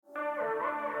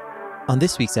on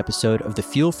this week's episode of the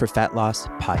Fuel for Fat Loss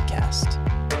podcast.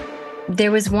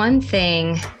 There was one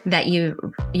thing that you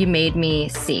made me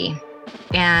see,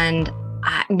 and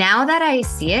now that I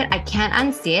see it, I can't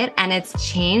unsee it, and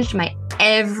it's changed my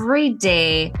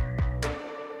everyday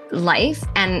life.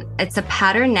 And it's a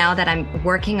pattern now that I'm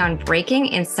working on breaking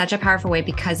in such a powerful way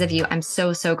because of you. I'm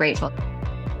so, so grateful.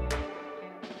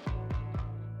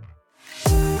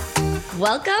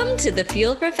 Welcome to the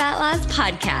Fuel for Fat Loss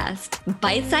podcast,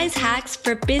 bite-sized hacks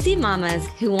for busy mamas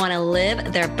who want to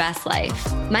live their best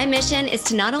life. My mission is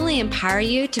to not only empower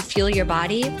you to fuel your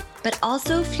body, but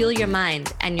also fuel your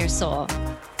mind and your soul.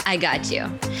 I got you.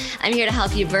 I'm here to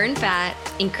help you burn fat,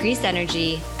 increase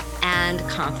energy, and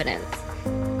confidence.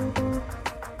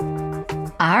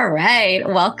 All right.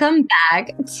 Welcome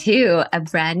back to a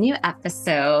brand new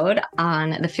episode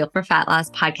on the Fuel for Fat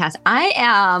Loss podcast. I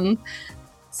am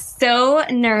so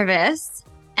nervous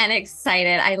and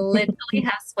excited. I literally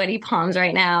have sweaty palms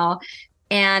right now.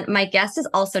 And my guest is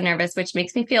also nervous, which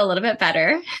makes me feel a little bit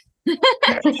better.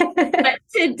 But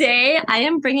today I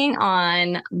am bringing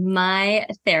on my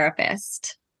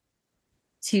therapist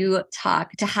to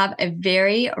have a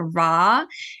very raw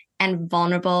and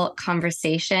vulnerable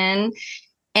conversation.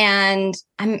 And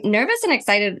I'm nervous and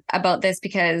excited about this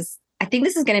because I think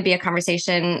this is going to be a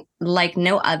conversation like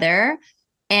no other.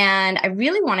 And I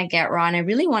really want to get raw and I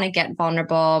really want to get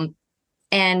vulnerable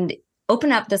and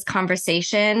open up this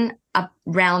conversation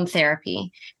around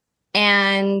therapy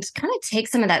and kind of take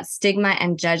some of that stigma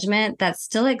and judgment that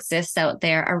still exists out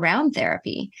there around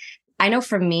therapy. I know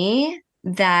for me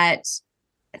that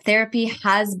therapy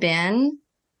has been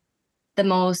the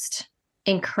most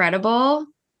incredible,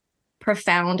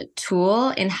 profound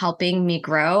tool in helping me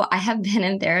grow. I have been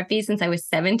in therapy since I was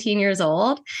 17 years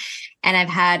old, and I've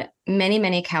had many,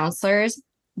 many counselors,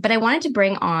 but I wanted to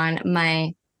bring on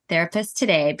my therapist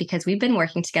today because we've been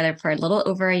working together for a little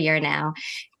over a year now,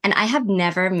 and I have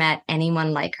never met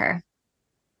anyone like her.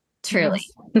 Truly.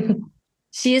 Yes.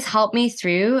 She has helped me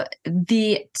through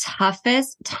the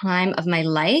toughest time of my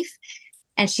life,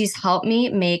 and she's helped me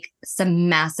make some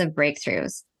massive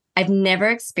breakthroughs. I've never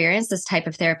experienced this type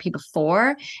of therapy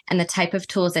before and the type of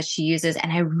tools that she uses.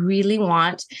 And I really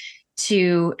want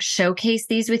to showcase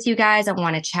these with you guys. I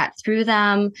want to chat through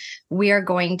them. We are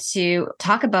going to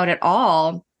talk about it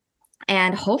all.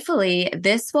 And hopefully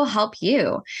this will help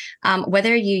you.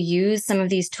 Whether you use some of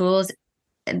these tools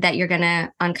that you're going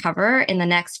to uncover in the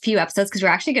next few episodes, because we're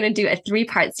actually going to do a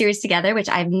 3-part series together, which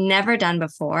I've never done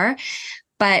before.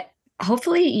 But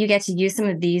hopefully you get to use some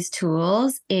of these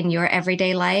tools in your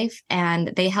everyday life and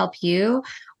they help you.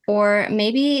 Or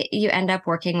maybe you end up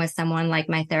working with someone like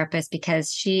my therapist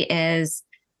because she is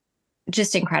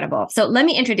just incredible. So let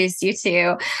me introduce you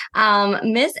to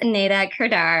Miss Neda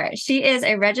Kerdar. She is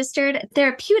a registered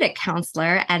therapeutic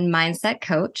counselor and mindset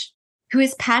coach who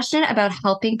is passionate about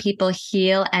helping people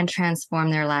heal and transform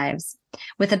their lives.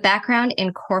 With a background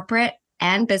in corporate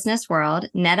and business world,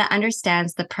 Neda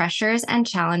understands the pressures and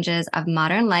challenges of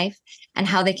modern life and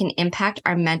how they can impact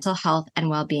our mental health and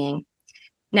well-being.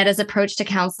 Neda's approach to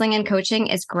counseling and coaching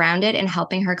is grounded in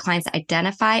helping her clients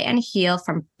identify and heal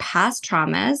from past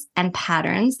traumas and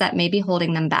patterns that may be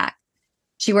holding them back.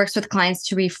 She works with clients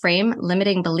to reframe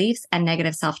limiting beliefs and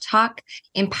negative self-talk,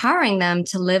 empowering them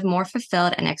to live more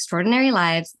fulfilled and extraordinary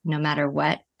lives, no matter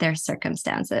what their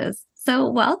circumstances. So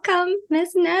welcome,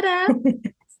 Miss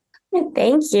Neda.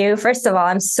 Thank you. First of all,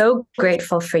 I'm so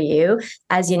grateful for you.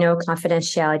 As you know,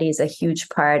 confidentiality is a huge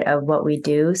part of what we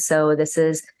do. So this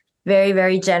is very,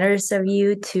 very generous of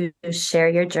you to share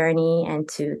your journey and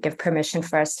to give permission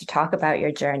for us to talk about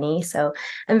your journey. So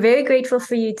I'm very grateful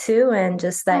for you too. And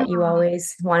just that you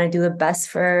always want to do the best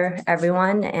for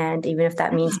everyone. And even if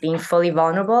that means being fully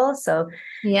vulnerable. So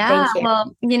yeah,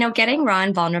 well, getting raw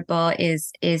and vulnerable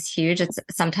is huge. It's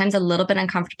sometimes a little bit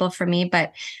uncomfortable for me.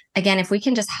 But again, if we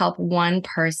can just help one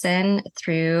person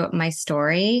through my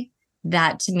story,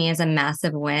 that to me is a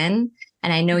massive win.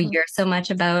 And I know you're so much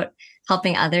about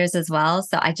helping others as well.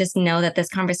 So I just know that this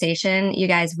conversation, you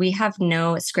guys, we have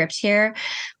no script here.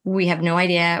 We have no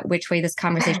idea which way this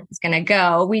conversation is going to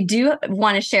go. We do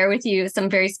want to share with you some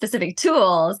very specific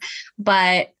tools,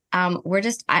 but I'm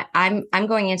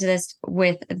going into this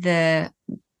with the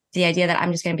idea that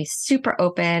I'm just going to be super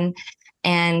open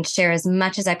and share as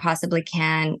much as I possibly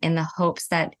can in the hopes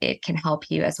that it can help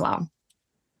you as well.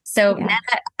 So, yeah.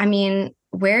 Neda,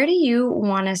 where do you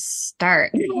want to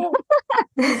start?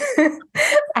 I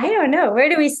don't know. Where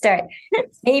do we start?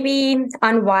 Maybe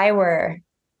on why we're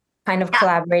kind of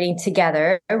collaborating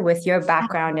together with your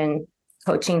background and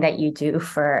coaching that you do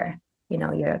for,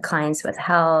 your clients with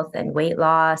health and weight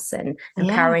loss and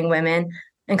empowering women.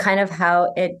 and kind of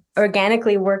how it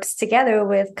organically works together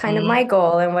with kind of my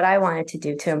goal and what I wanted to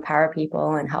do to empower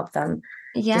people and help them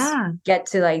just get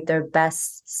to like their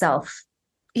best self.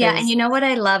 Yeah. And you know what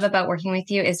I love about working with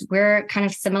you is we're kind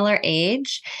of similar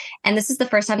age. And this is the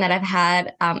first time that I've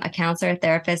had a counselor,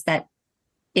 therapist that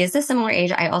is a similar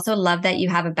age. I also love that you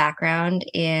have a background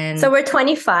in. So we're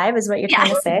 25 is what you're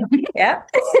trying to say. Yeah.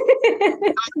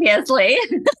 Obviously.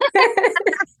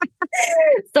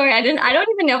 Sorry, I don't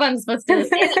even know if I'm supposed to say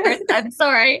that. I'm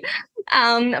sorry.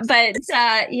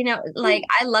 Like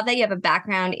I love that you have a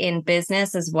background in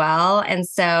business as well. And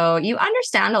so you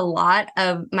understand a lot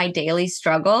of my daily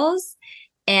struggles.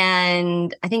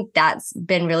 And I think that's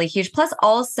been really huge. Plus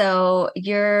also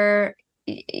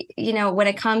when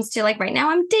it comes to like right now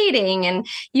I'm dating and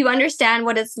you understand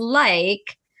what it's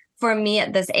like for me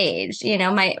at this age.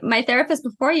 My therapist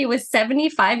before you was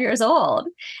 75 years old.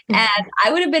 And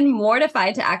I would have been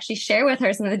mortified to actually share with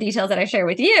her some of the details that I share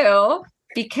with you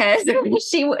because we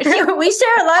share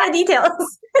a lot of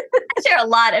details. I share a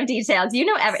lot of details.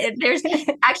 There's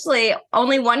actually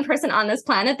only one person on this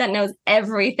planet that knows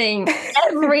everything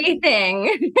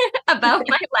about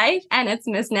my life, and it's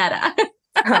Miss Neda.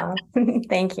 Oh,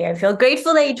 thank you. I feel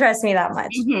grateful that you trust me that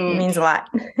much. It means a lot.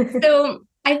 So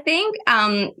I think,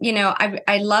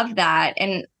 I love that.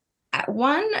 And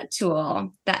one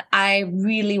tool that I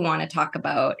really want to talk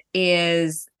about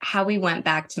is how we went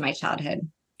back to my childhood.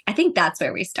 I think that's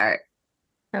where we start.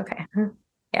 Okay.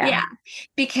 Yeah.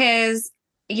 Because,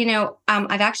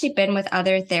 I've actually been with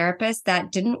other therapists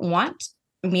that didn't want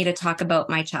me to talk about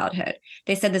my childhood.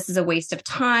 They said, this is a waste of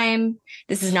time.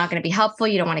 This is not going to be helpful.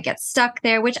 You don't want to get stuck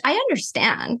there, which I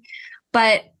understand.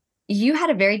 But you had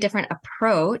a very different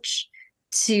approach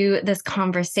to this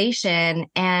conversation.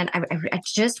 And I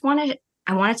just want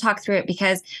to talk through it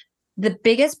because the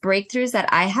biggest breakthroughs that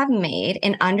I have made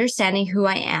in understanding who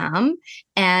I am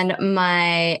and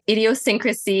my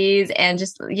idiosyncrasies and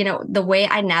just, the way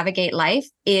I navigate life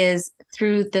is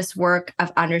through this work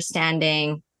of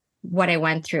understanding what I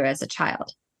went through as a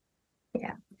child.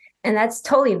 Yeah. And that's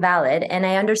totally valid. And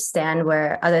I understand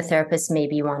where other therapists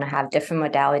maybe want to have different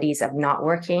modalities of not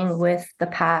working with the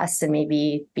past and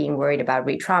maybe being worried about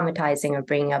re-traumatizing or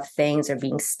bringing up things or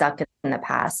being stuck in the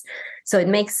past. So it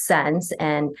makes sense.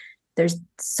 And there's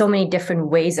so many different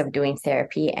ways of doing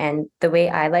therapy. And the way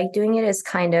I like doing it is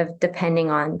kind of depending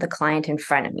on the client in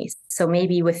front of me. So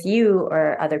maybe with you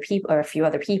or other people or a few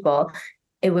other people,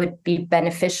 it would be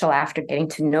beneficial after getting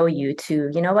to know you to,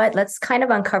 let's kind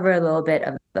of uncover a little bit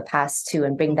of the past too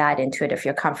and bring that into it if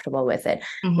you're comfortable with it.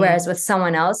 Whereas with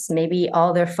someone else, maybe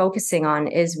all they're focusing on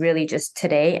is really just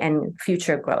today and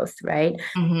future growth, right?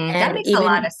 That makes a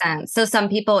lot of sense. So some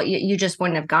people, you just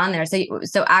wouldn't have gone there.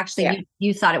 So actually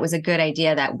you thought it was a good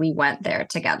idea that we went there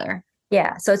together.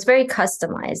 Yeah. So it's very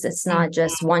customized. It's not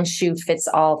just one shoe fits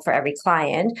all for every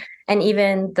client. And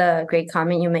even the great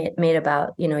comment you made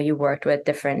about, you worked with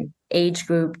different age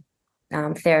group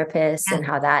therapists and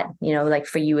how that, like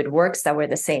for you, it works that we're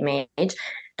the same age.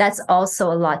 That's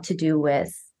also a lot to do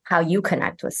with how you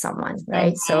connect with someone,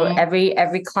 right? So every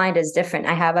client is different.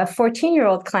 I have a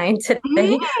 14-year-old client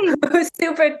today who's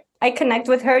I connect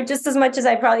with her just as much as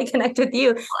I probably connect with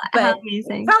you, but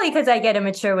probably because I get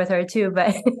immature with her too,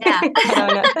 but I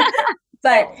don't know.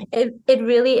 But it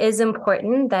really is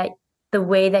important that the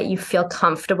way that you feel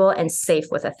comfortable and safe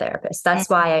with a therapist. That's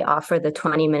why I offer the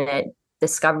 20-minute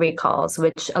discovery calls,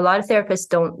 which a lot of therapists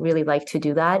don't really like to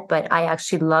do that, but I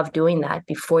actually love doing that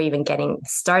before even getting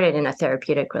started in a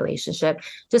therapeutic relationship,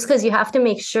 just because you have to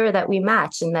make sure that we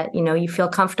match and that, you feel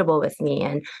comfortable with me.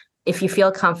 And if you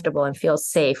feel comfortable and feel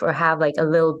safe or have like a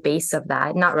little base of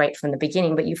that, not right from the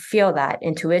beginning, but you feel that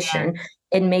intuition,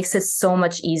 it makes it so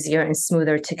much easier and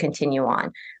smoother to continue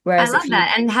on. Whereas I love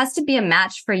that. And it has to be a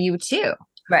match for you too.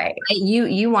 Right.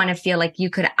 You want to feel like you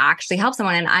could actually help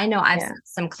someone. And I know I've sent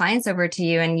some clients over to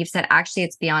you and you've said, actually,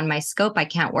 it's beyond my scope. I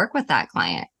can't work with that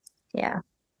client. Yeah.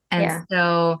 And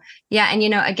so, and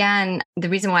again, the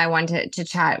reason why I wanted to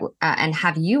chat and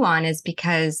have you on is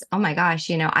because, oh my gosh,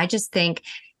 I just think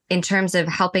in terms of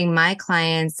helping my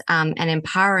clients and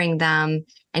empowering them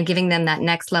and giving them that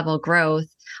next level growth,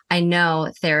 I know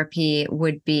therapy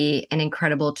would be an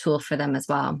incredible tool for them as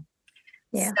well.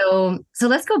 Yeah. So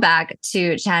let's go back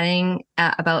to chatting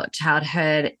about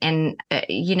childhood. And,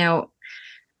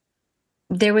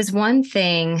 there was one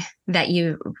thing that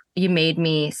you made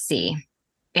me see.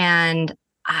 And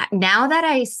now that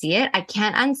I see it, I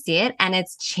can't unsee it. And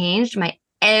it's changed my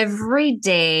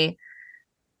everyday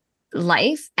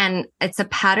life. And it's a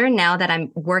pattern now that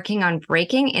I'm working on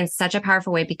breaking in such a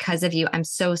powerful way because of you. I'm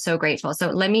so, so grateful. So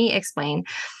let me explain.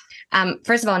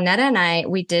 First of all, Neda and I,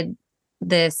 we did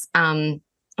this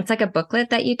It's like a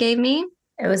booklet that you gave me.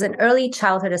 It was an early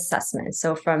childhood assessment.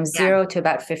 So from 0 to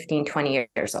about 15, 20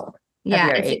 years old of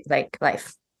your age, like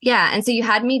life. Yeah. And so you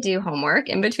had me do homework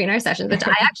in between our sessions, which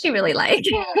I actually really like.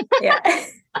 Yeah.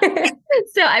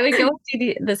 So I would go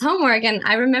do this homework and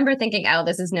I remember thinking, oh,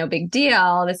 this is no big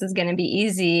deal. This is going to be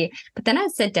easy. But then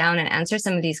I'd sit down and answer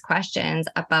some of these questions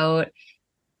about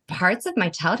parts of my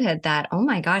childhood that, oh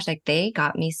my gosh, like they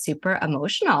got me super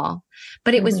emotional.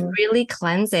 But it was really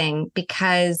cleansing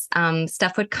because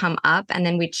stuff would come up and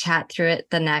then we'd chat through it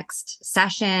the next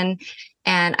session.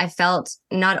 And I felt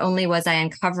not only was I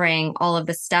uncovering all of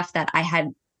the stuff that I had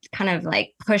kind of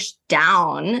like pushed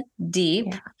down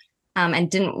deep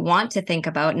and didn't want to think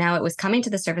about, now it was coming to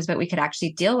the surface, but we could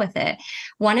actually deal with it.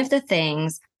 One of the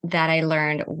things that I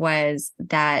learned was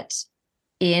that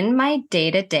in my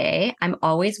day-to-day, I'm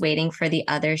always waiting for the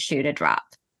other shoe to drop.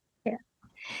 Yeah.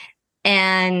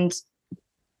 And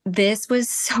this was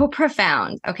so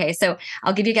profound. Okay, so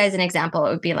I'll give you guys an example. It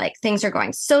would be like things are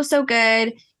going so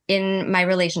good in my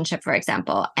relationship, for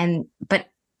example. But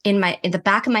in the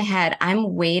back of my head,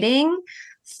 I'm waiting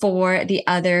for the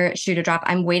other shoe to drop.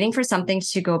 I'm waiting for something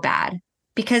to go bad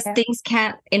because things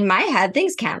can't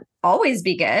always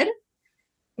be good.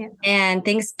 Yeah. And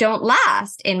things don't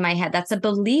last in my head. That's a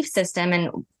belief system.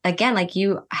 And again, like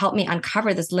you helped me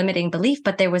uncover this limiting belief,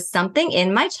 but there was something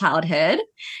in my childhood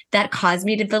that caused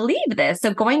me to believe this.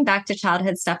 So going back to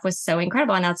childhood stuff was so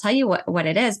incredible. And I'll tell you what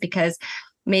it is, because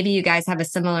maybe you guys have a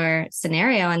similar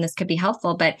scenario and this could be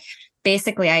helpful. But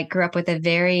basically, I grew up with a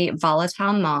very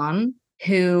volatile mom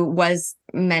who was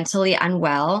mentally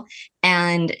unwell,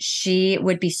 and she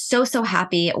would be so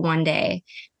happy one day.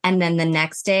 And then the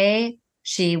next day,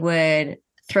 she would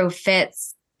throw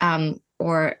fits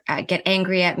or get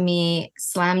angry at me,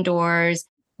 slam doors,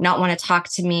 not want to talk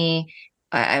to me,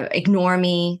 ignore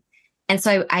me. And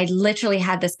so I literally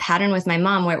had this pattern with my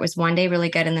mom where it was one day really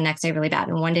good and the next day really bad,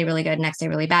 and one day really good, next day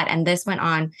really bad. And this went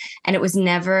on, and it was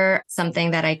never something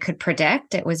that I could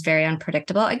predict. It was very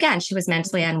unpredictable. Again, she was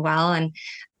mentally unwell, and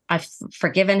I've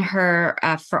forgiven her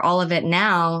for all of it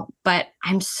now, but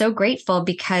I'm so grateful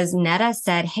because Neda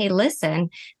said, hey, listen,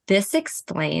 this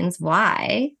explains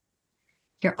why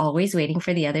you're always waiting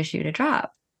for the other shoe to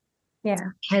drop. Yeah.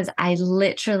 Because I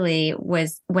literally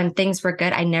was, when things were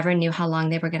good, I never knew how long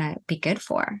they were going to be good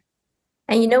for.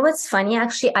 And you know what's funny?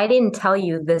 Actually, I didn't tell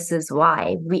you this is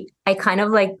why. I kind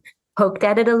of like poked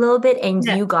at it a little bit, and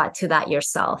you got to that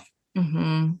yourself.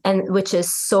 Mm-hmm. And which is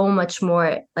so much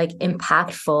more like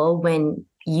impactful when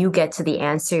you get to the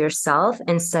answer yourself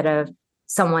instead of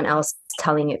someone else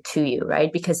telling it to you,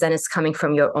 right? Because then it's coming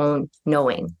from your own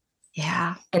knowing.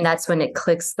 Yeah. And that's when it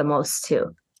clicks the most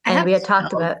too. And we had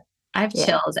talked about... I have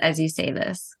chills as you say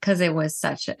this, because it was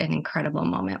such an incredible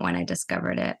moment when I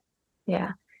discovered it.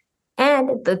 Yeah. And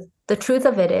the truth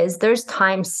of it is there's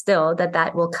times still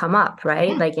that will come up, right?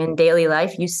 Yeah. Like in daily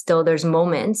life, there's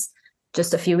moments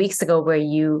just a few weeks ago where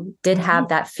you did have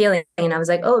that feeling. And I was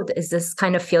like, oh, is this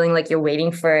kind of feeling like you're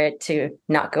waiting for it to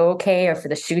not go okay or for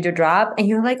the shoe to drop? And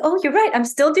you're like, oh, you're right. I'm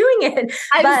still doing it.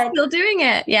 I'm still doing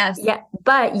it. Yes. Yeah.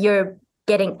 But you're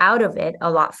getting out of it a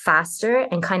lot faster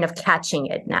and kind of catching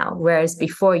it now. Whereas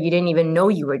before you didn't even know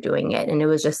you were doing it. And it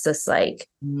was just this like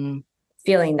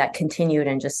feeling that continued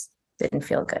and just didn't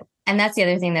feel good. And that's the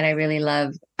other thing that I really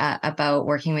love about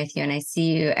working with you. And I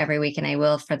see you every week, and I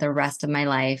will for the rest of my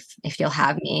life if you'll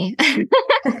have me.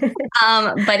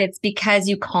 But it's because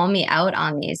you call me out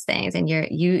on these things, and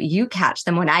you catch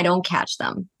them when I don't catch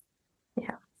them.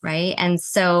 Yeah. Right. And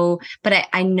so, but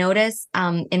I notice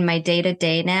in my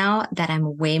day-to-day now that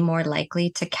I'm way more likely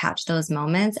to catch those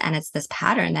moments. And it's this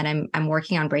pattern that I'm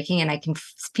working on breaking, and I can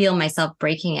feel myself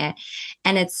breaking it.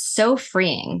 And it's so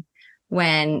freeing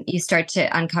when you start to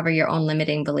uncover your own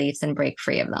limiting beliefs and break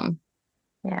free of them.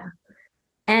 Yeah.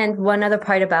 And one other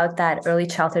part about that early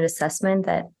childhood assessment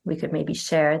that we could maybe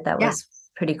share that was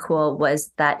pretty cool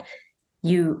was that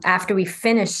after we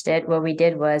finished it, what we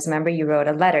did was, remember, you wrote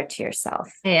a letter to yourself.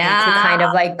 Yeah. To kind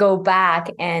of like go back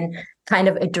and kind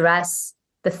of address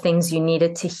the things you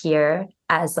needed to hear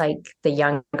as like the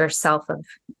younger self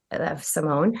of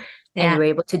Simone. And you were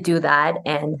able to do that,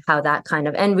 and how that kind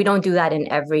of, and we don't do that in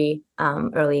every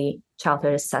early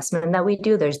childhood assessment that we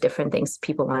do. There's different things.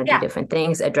 People want to do different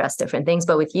things, address different things.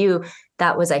 But with you,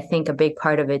 that was, I think, a big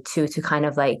part of it too, to kind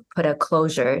of like put a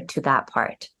closure to that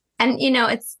part. And,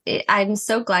 I'm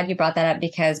so glad you brought that up,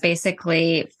 because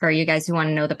basically for you guys who want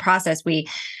to know the process, we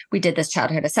did this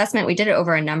childhood assessment. We did it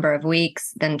over a number of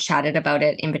weeks, then chatted about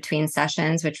it in between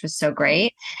sessions, which was so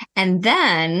great. And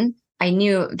then I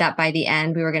knew that by the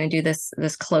end, we were going to do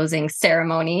this closing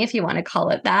ceremony, if you want to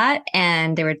call it that.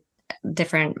 And there were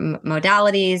different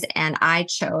modalities. And I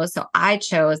chose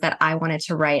that I wanted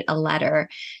to write a letter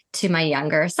to my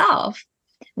younger self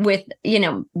with,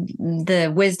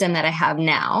 the wisdom that I have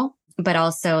now, but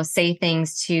also say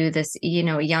things to this,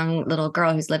 young little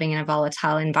girl who's living in a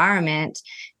volatile environment,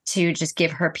 to just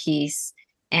give her peace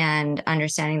and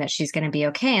understanding that she's going to be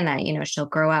okay, and that, she'll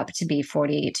grow up to be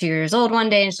 42 years old one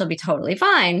day and she'll be totally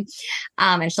fine.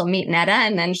 And she'll meet Neda,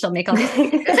 and then she'll make all these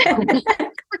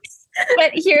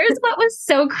But here's what was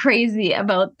so crazy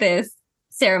about this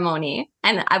ceremony.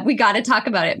 And we got to talk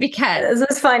about it because this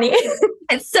was funny.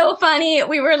 It's so funny.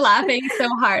 We were laughing so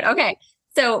hard. Okay.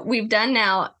 So we've done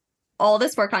now all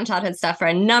this work on childhood stuff for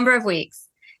a number of weeks,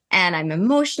 and I'm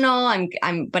emotional.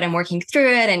 But I'm working through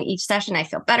it. And each session I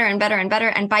feel better and better and better.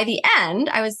 And by the end,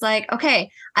 I was like, okay,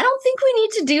 I don't think we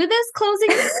need to do this closing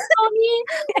ceremony.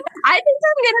 I think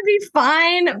I'm going to be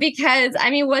fine, because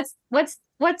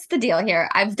what's the deal here?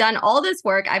 I've done all this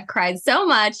work. I've cried so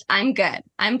much. I'm good.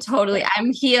 I'm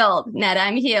healed. Neda,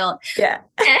 I'm healed. Yeah.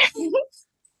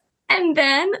 And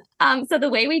then, so the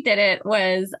way we did it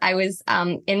was, I was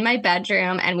in my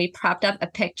bedroom, and we propped up a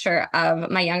picture of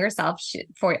my younger self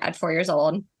at 4 years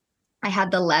old. I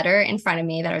had the letter in front of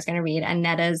me that I was going to read, and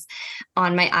Neda's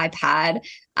on my iPad,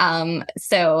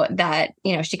 so that,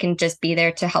 she can just be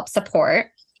there to help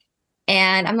support.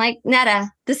 And I'm like, Neda,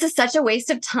 this is such a waste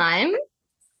of time.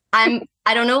 I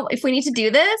don't know if we need to do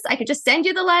this. I could just send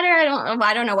you the letter. I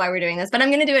don't know why we're doing this, but I'm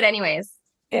going to do it anyways.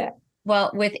 Yeah.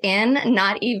 Well, within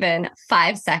not even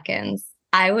 5 seconds,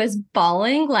 I was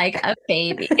bawling like a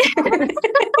baby.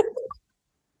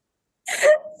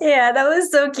 Yeah, that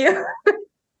was so cute.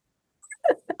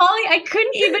 I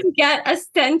couldn't even get a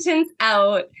sentence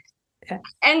out. Yeah.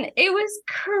 And it was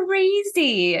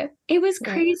crazy.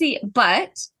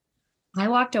 But I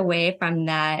walked away from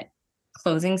that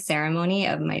closing ceremony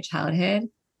of my childhood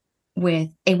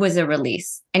it was a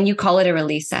release. And you call it a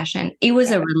release session. It was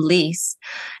a release.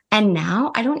 And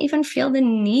now I don't even feel the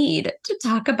need to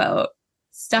talk about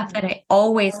stuff that I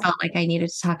always felt like I needed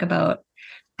to talk about.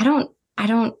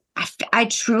 I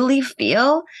truly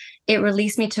feel it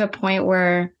released me to a point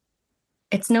where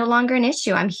it's no longer an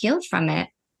issue. I'm healed from it.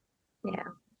 Yeah.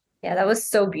 Yeah, that was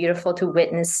so beautiful to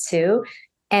witness too.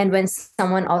 And when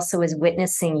someone also is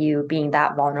witnessing you being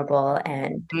that vulnerable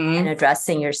and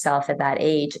addressing yourself at that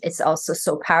age, it's also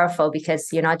so powerful,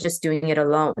 because you're not just doing it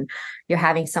alone. You're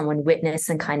having someone witness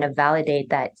and kind of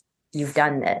validate that you've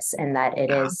done this, and that it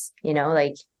is,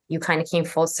 like, you kind of came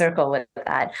full circle with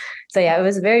that. So yeah, it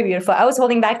was very beautiful. I was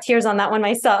holding back tears on that one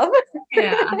myself.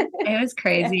 Yeah, it was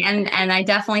crazy. Yeah. And I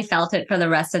definitely felt it for the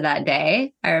rest of that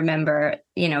day. I remember,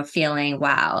 feeling,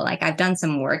 wow, like I've done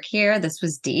some work here. This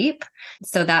was deep.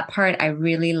 So that part I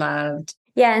really loved.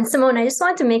 Yeah. And Simone, I just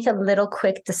want to make a little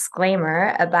quick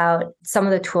disclaimer about some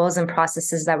of the tools and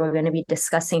processes that we're going to be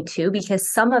discussing too,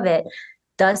 because some of it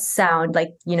does sound like,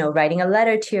 writing a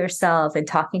letter to yourself and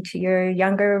talking to your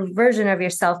younger version of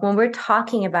yourself. When we're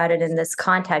talking about it in this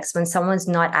context, when someone's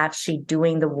not actually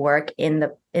doing the work in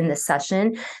the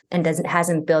session and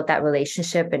hasn't built that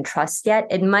relationship and trust yet,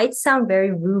 it might sound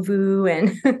very woo-woo.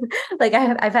 And like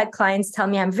I've had clients tell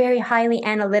me I'm very highly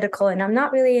analytical and I'm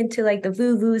not really into like the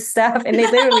woo-woo stuff. And they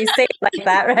literally say it like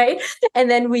that, right? And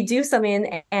then we do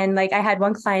something, and like I had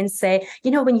one client say,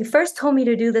 when you first told me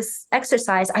to do this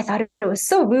exercise, I thought it was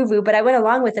so woo-woo, but I went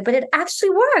along with it, but it actually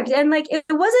worked. And like it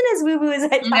wasn't as woo-woo as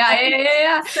I thought.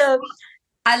 Yeah. So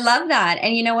I love that.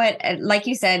 And you know what, like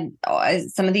you said,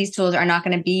 some of these tools are not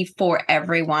going to be for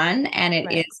everyone. And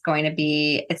it is going to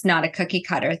be, it's not a cookie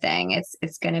cutter thing.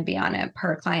 It's going to be on a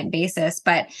per client basis.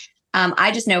 But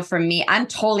I just know for me, I'm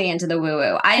totally into the woo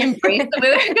woo. I embrace the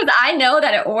woo because I know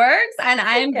that it works, and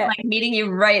I'm like meeting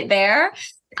you right there.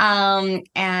 So I'm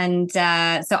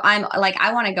like,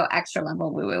 I want to go extra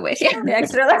level woo woo with you.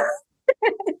 Extra level.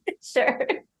 Sure.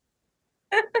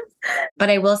 But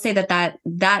I will say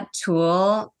that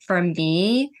tool for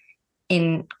me,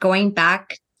 in going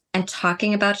back and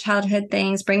talking about childhood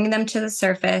things, bringing them to the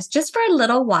surface just for a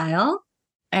little while,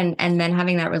 and then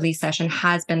having that release session,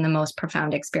 has been the most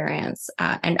profound experience.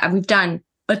 And we've done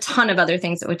a ton of other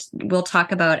things, which we'll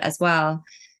talk about as well.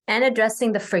 And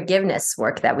addressing the forgiveness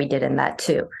work that we did in that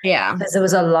too. Yeah. Because there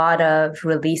was a lot of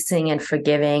releasing and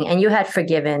forgiving, and you had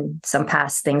forgiven some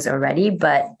past things already,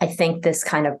 but I think this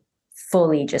kind of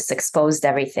fully just exposed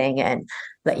everything and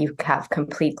let you have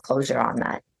complete closure on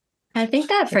that. I think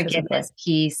that forgiveness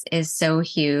piece is so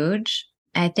huge.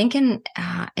 I think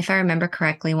if I remember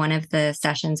correctly, one of the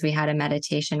sessions we had a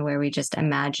meditation where we just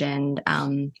imagined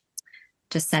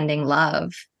just sending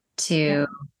love to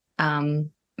my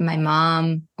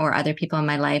mom or other people in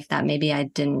my life that maybe I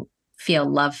didn't feel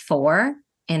love for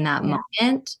in that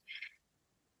moment.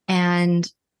 And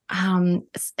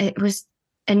it was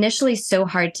initially so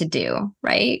hard to do,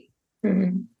 right?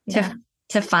 Mm-hmm. Yeah.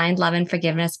 To find love and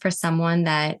forgiveness for someone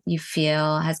that you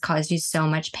feel has caused you so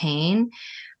much pain.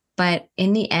 But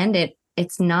in the end,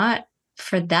 it's not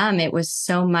for them. It was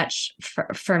so much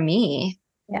for me.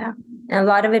 Yeah. And a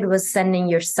lot of it was sending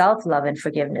yourself love and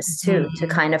forgiveness too, to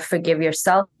kind of forgive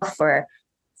yourself for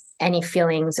any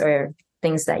feelings or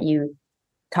things that you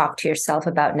talked to yourself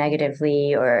about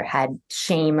negatively or had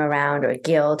shame around or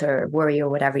guilt or worry or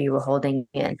whatever you were holding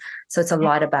in. So it's a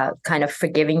lot about kind of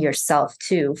forgiving yourself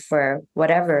too for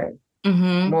whatever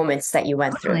moments that you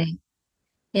went through.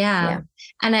 Yeah.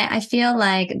 And I feel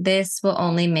like this will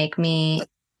only make me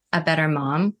a better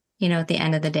mom, at the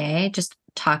end of the day, just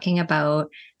talking about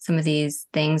some of these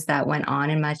things that went on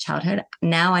in my childhood.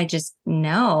 Now I just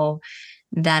know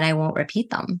that I won't repeat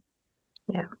them.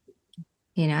 Yeah.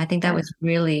 I think that was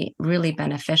really, really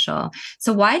beneficial.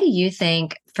 So why do you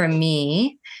think, for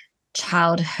me,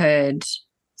 childhood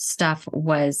stuff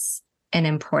was an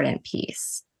important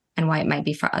piece, and why it might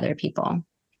be for other people?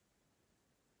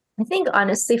 I think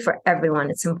honestly for everyone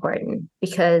it's important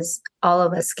because all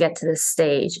of us get to this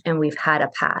stage and we've had a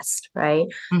past, right?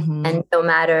 And no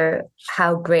matter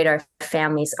how great our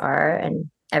families are, and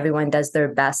everyone does their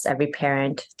best, every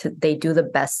parent, they do the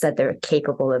best that they're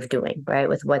capable of doing, right?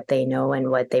 With what they know and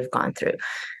what they've gone through.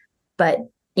 But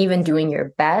even doing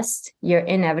your best, you're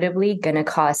inevitably going to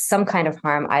cause some kind of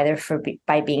harm, either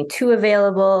by being too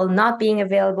available, not being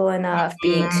available enough,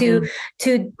 being too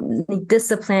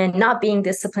disciplined, not being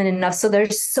disciplined enough. So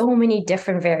there's so many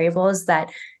different variables that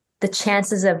the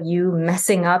chances of you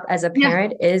messing up as a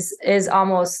parent is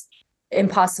almost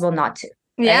impossible not to.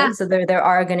 Right? Yeah. So there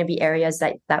are going to be areas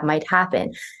that might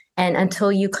happen. And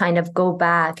until you kind of go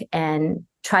back and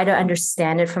try to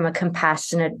understand it from a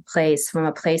compassionate place, from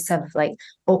a place of like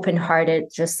open-hearted,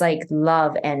 just like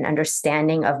love and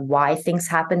understanding of why things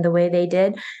happened the way they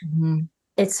did,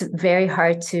 it's very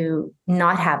hard to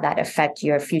not have that affect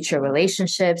your future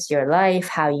relationships, your life,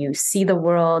 how you see the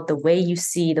world, the way you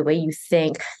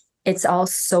think. It's all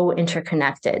so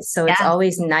interconnected. So it's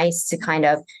always nice to kind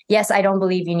of, yes, I don't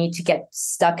believe you need to get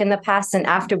stuck in the past. And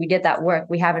after we did that work,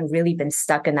 we haven't really been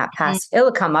stuck in that past.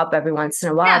 It'll come up every once in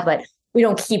a while, but we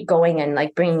don't keep going and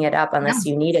like bringing it up unless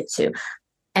you need it to.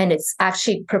 And it's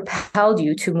actually propelled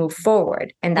you to move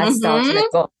forward. And that's the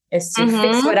ultimate goal, is to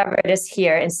fix whatever it is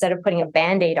here instead of putting a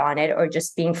Band-Aid on it or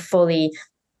just being fully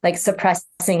like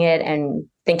suppressing it and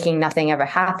thinking nothing ever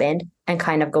happened, and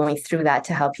kind of going through that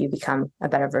to help you become a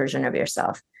better version of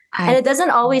yourself. And it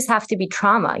doesn't always have to be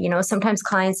trauma. Sometimes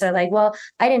clients are like, well,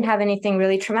 I didn't have anything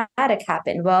really traumatic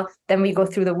happen. Well, then we go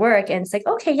through the work and it's like,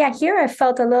 okay, yeah, here I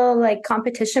felt a little like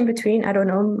competition between, I don't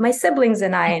know, my siblings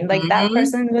and I, and like that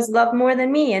person was loved more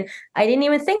than me. And I didn't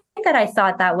even think that I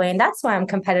thought that way. And that's why I'm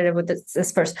competitive with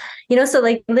this person, so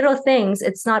like little things,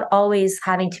 it's not always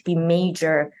having to be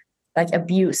major, like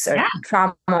abuse or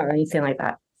trauma or anything like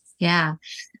that. Yeah.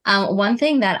 One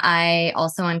thing that I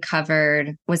also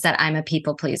uncovered was that I'm a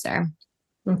people pleaser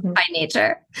by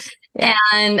nature. Yeah.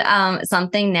 And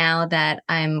something now that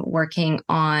I'm working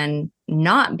on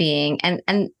not being,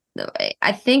 and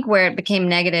I think where it became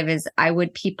negative is I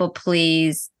would people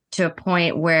please to a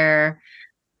point where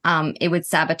it would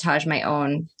sabotage my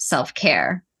own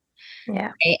self-care.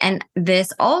 Yeah. Right? And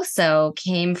this also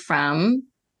came from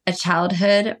a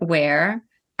childhood where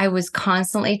I was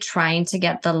constantly trying to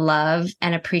get the love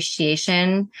and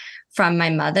appreciation from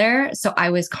my mother. So I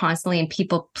was constantly in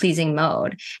people pleasing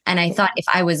mode. And I thought if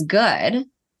I was good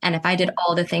and if I did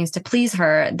all the things to please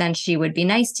her, then she would be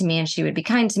nice to me and she would be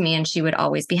kind to me and she would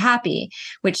always be happy,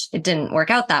 which it didn't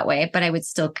work out that way, but I would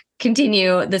still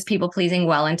continue this people pleasing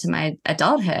well into my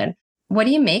adulthood. What do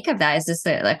you make of that? Is this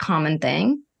a common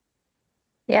thing?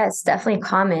 Yeah, it's definitely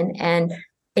common. And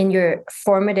in your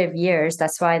formative years,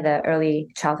 that's why the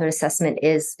early childhood assessment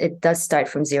it does start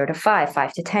from 0 to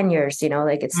 5 to 10 years,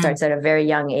 like it starts at a very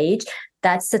young age.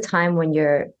 That's the time when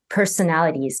your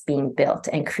personality is being built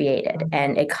and created.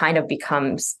 And it kind of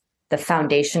becomes the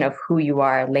foundation of who you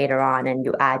are later on, and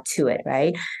you add to it,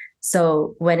 right?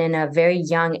 So when in a very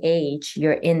young age,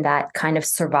 you're in that kind of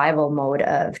survival mode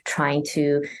of trying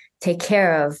to take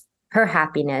care of her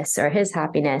happiness or his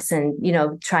happiness, and,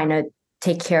 trying to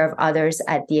take care of others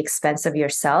at the expense of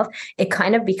yourself, it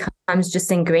kind of becomes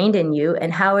just ingrained in you.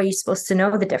 And how are you supposed to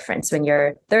know the difference when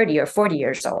you're 30 or 40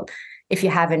 years old if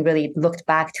you haven't really looked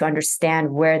back to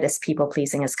understand where this people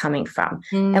pleasing is coming from?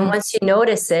 And once you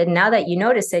notice it, now that you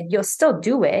notice it, you'll still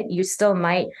do it. You still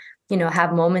might,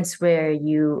 have moments where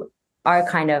you are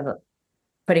kind of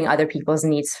putting other people's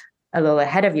needs a little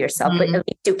ahead of yourself, but at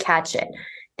least you catch it.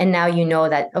 And now you know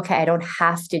that, okay, I don't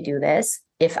have to do this.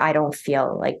 if I don't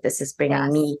feel like this is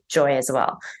bringing me joy as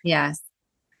well. Yes.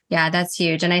 Yeah, that's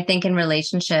huge. And I think in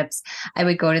relationships, I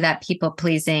would go to that people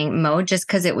pleasing mode just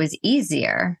because it was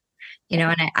easier,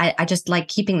 and I just like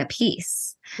keeping the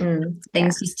peace.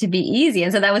 Things used to be easy.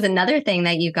 And so that was another thing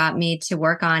that you got me to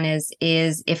work on is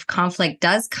if conflict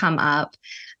does come up,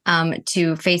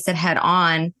 to face it head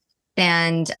on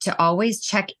and to always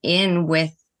check in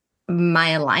with my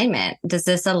alignment. Does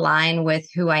this align with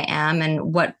who I am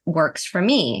and what works for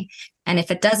me? And if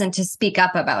it doesn't, to speak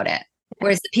up about it.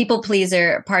 Whereas the people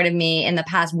pleaser part of me in the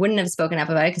past wouldn't have spoken up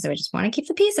about it because I would just want to keep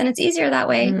the peace and it's easier that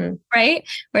way. Right.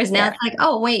 Whereas now it's like,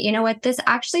 oh, wait, you know what? This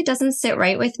actually doesn't sit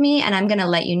right with me. And I'm going to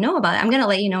let you know about it. I'm going to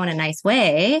let you know in a nice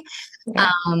way.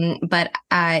 But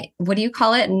what do you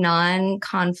call it?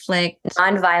 Non-conflict.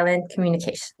 Nonviolent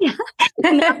communication.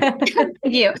 Thank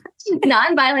you.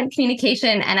 Nonviolent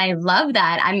communication. And I love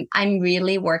that. I'm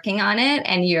really working on it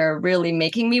and you're really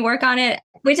making me work on it,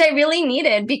 which I really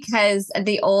needed because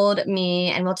the old me,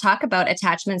 and we'll talk about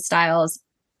attachment styles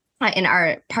in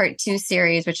our part 2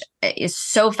 series, which is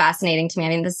so fascinating to me. I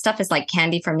mean, this stuff is like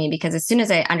candy for me because as soon as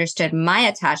I understood my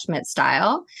attachment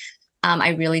style, I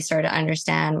really started to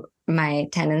understand my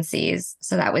tendencies.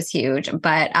 So that was huge.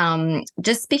 But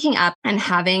just speaking up and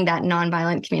having that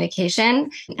nonviolent communication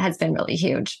has been really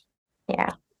huge. Yeah,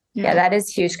 that is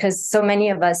huge because so many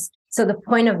of us. So the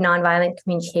point of nonviolent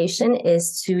communication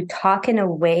is to talk in a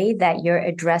way that you're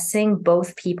addressing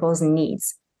both people's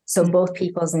needs. So both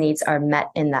people's needs are met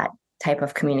in that type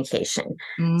of communication.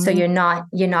 So you're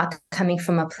not coming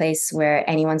from a place where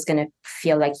anyone's going to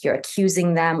feel like you're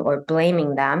accusing them or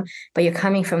blaming them, but you're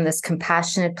coming from this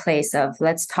compassionate place of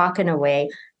let's talk in a way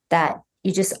that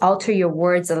you just alter your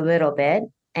words a little bit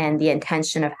and the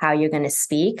intention of how you're going to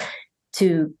speak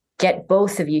to get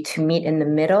both of you to meet in the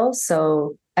middle.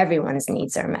 So everyone's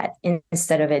needs are met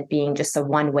instead of it being just a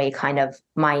one-way kind of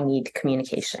my need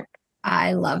communication.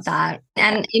 I love that.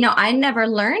 And, I never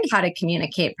learned how to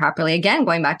communicate properly. Again,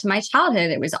 going back to my childhood,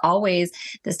 it was always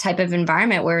this type of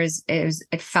environment where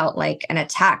it felt like an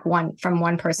attack from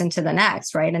one person to the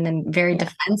next, right? And then very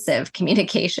defensive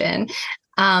communication.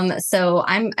 So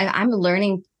I'm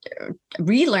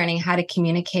relearning how to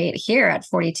communicate here at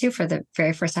 42 for the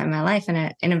very first time in my life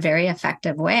in a very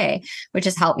effective way, which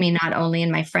has helped me not only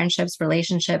in my friendships,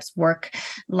 relationships, work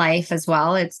life as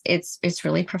well. It's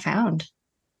really profound.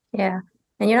 Yeah.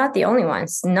 And you're not the only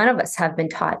ones. None of us have been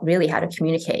taught really how to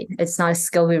communicate. It's not a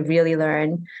skill we really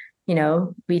learn.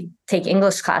 We take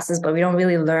English classes, but we don't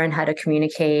really learn how to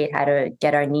communicate, how to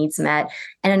get our needs met.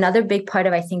 And another big part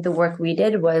of, I think, the work we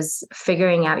did was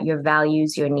figuring out your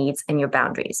values, your needs, and your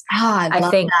boundaries. I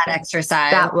think that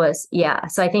exercise. That was,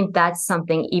 So I think that's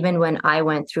something, even when I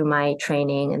went through my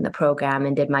training in the program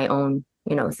and did my own,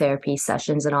 therapy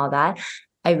sessions and all that,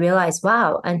 I realized,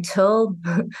 wow, until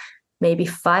maybe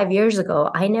 5 years ago,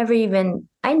 I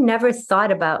never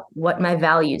thought about what my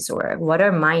values were. What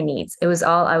are my needs? I was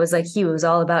like you, it was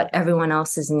all about everyone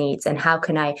else's needs and how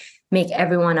can I make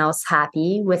everyone else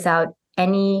happy without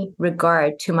any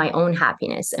regard to my own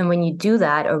happiness. And when you do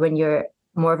that, or when you're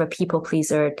more of a people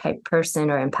pleaser type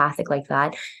person or empathic like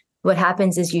that, what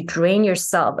happens is you drain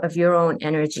yourself of your own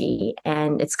energy.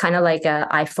 And it's kind of like an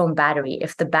iPhone battery.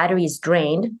 If the battery is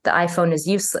drained, the iPhone is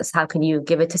useless. How can you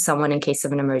give it to someone in case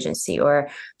of an emergency? Or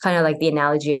kind of like the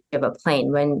analogy of a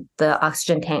plane. When the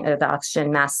oxygen tank or the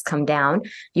oxygen masks come down,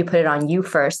 you put it on you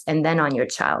first and then on your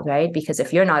child, right? Because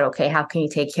if you're not okay, how can you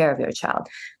take care of your child?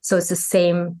 So it's the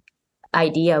same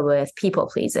idea with people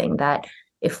pleasing, that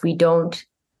if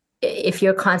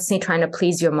you're constantly trying to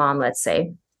please your mom, let's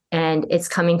say, and it's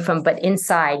coming from, but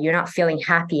inside you're not feeling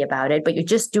happy about it, but you're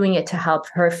just doing it to help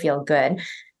her feel good.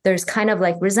 There's kind of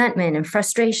like resentment and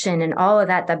frustration and all of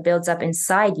that builds up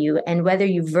inside you. And whether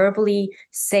you verbally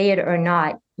say it or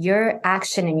not, your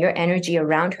action and your energy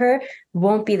around her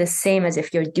won't be the same as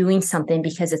if you're doing something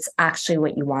because it's actually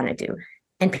what you want to do.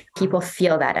 And people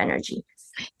feel that energy.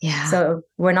 Yeah. So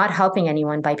we're not helping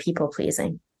anyone by people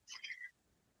pleasing.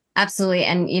 Absolutely.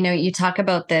 And, you talk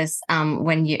about this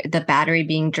when the battery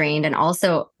being drained, and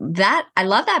also that I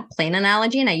love that plane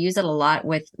analogy. And I use it a lot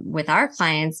with our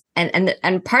clients.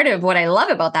 And part of what I love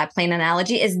about that plane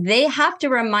analogy is they have to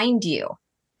remind you.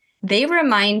 They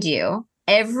remind you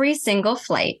every single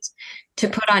flight to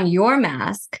put on your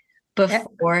mask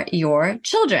before your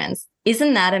children's.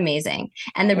 Isn't that amazing?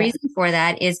 And the reason for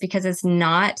that is because it's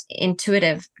not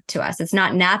intuitive to us. It's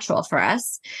not natural for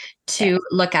us to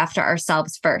look after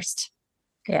ourselves first.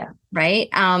 Yeah. Right.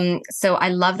 So I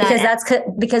love that.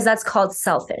 Because that's called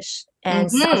selfish.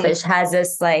 And selfish has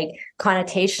this like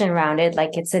connotation around it,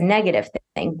 like it's a negative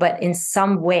thing. But in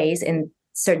some ways, in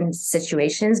certain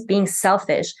situations, being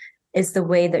selfish is the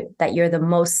way that you're the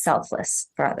most selfless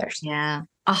for others. Yeah,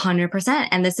 100%.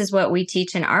 And this is what we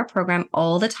teach in our program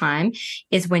all the time,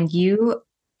 is when you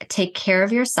take care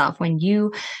of yourself, when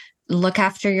you look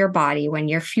after your body, when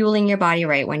you're fueling your body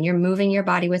right, when you're moving your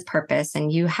body with purpose,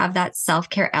 and you have that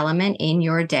self-care element in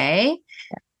your day,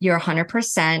 you're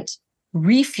 100%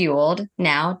 refueled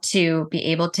now to be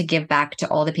able to give back to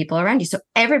all the people around you. So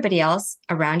everybody else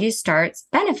around you starts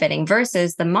benefiting,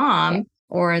 versus the mom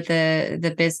or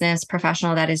the business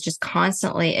professional that is just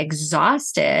constantly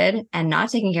exhausted and not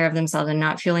taking care of themselves and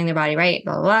not fueling their body right,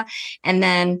 blah, blah, blah. And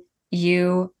then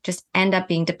you just end up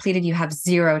being depleted. You have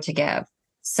zero to give.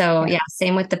 So yeah,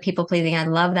 same with the people pleasing. I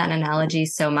love that analogy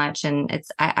so much. And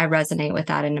I resonate with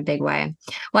that in a big way.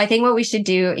 Well, I think what we should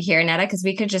do here, Neda, because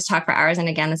we could just talk for hours. And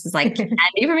again, this is like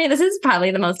candy for me. This is probably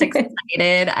the most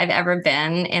excited I've ever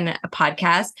been in a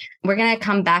podcast. We're going to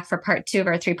come back for part 2 of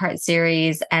our 3-part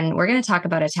series. And we're going to talk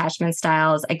about attachment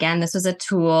styles. Again, this was a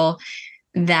tool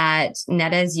that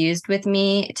Neda has used with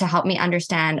me to help me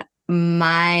understand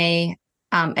my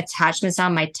attachment style,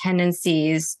 my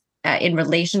tendencies in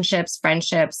relationships,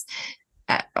 friendships,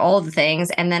 all the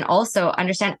things, and then also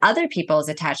understand other people's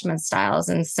attachment styles.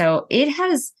 And so it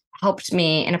has helped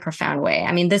me in a profound way.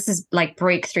 I mean, this is like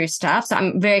breakthrough stuff. So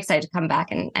I'm very excited to come back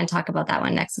and talk about that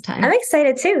one next time. I'm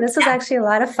excited too. This was actually a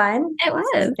lot of fun. It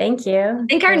was. Thank you. I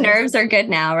think our nerves are good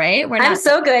now, right? I'm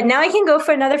so good. Now I can go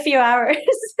for another few hours.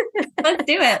 Let's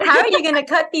do it. How are you going to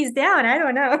cut these down? I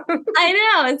don't know. I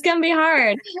know. It's going to be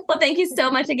hard. Well, thank you so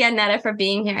much again, Neda, for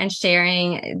being here and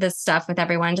sharing this stuff with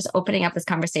everyone, just opening up this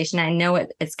conversation. I know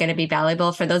it's going to be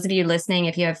valuable. For those of you listening,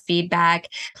 if you have feedback,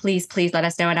 please let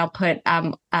us know. And I'll put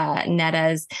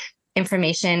Neda's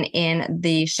information in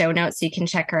the show notes so you can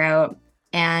check her out.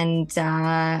 And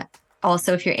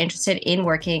also, if you're interested in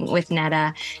working with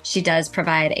Neda, she does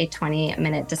provide a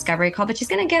 20-minute discovery call, but she's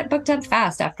going to get booked up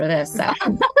fast after this. So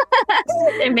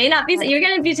it may not be, you're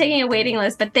going to be taking a waiting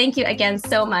list, but thank you again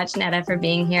so much, Neda, for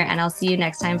being here. And I'll see you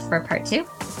next time for part 2.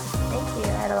 Thank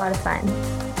you. I had a lot of fun.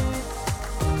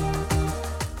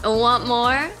 Want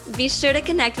more? Be sure to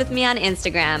connect with me on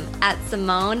Instagram at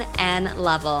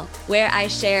SimoneNLevel, where I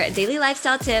share daily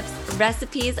lifestyle tips,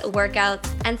 recipes, workouts,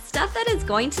 and stuff that is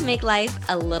going to make life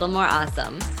a little more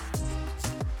awesome.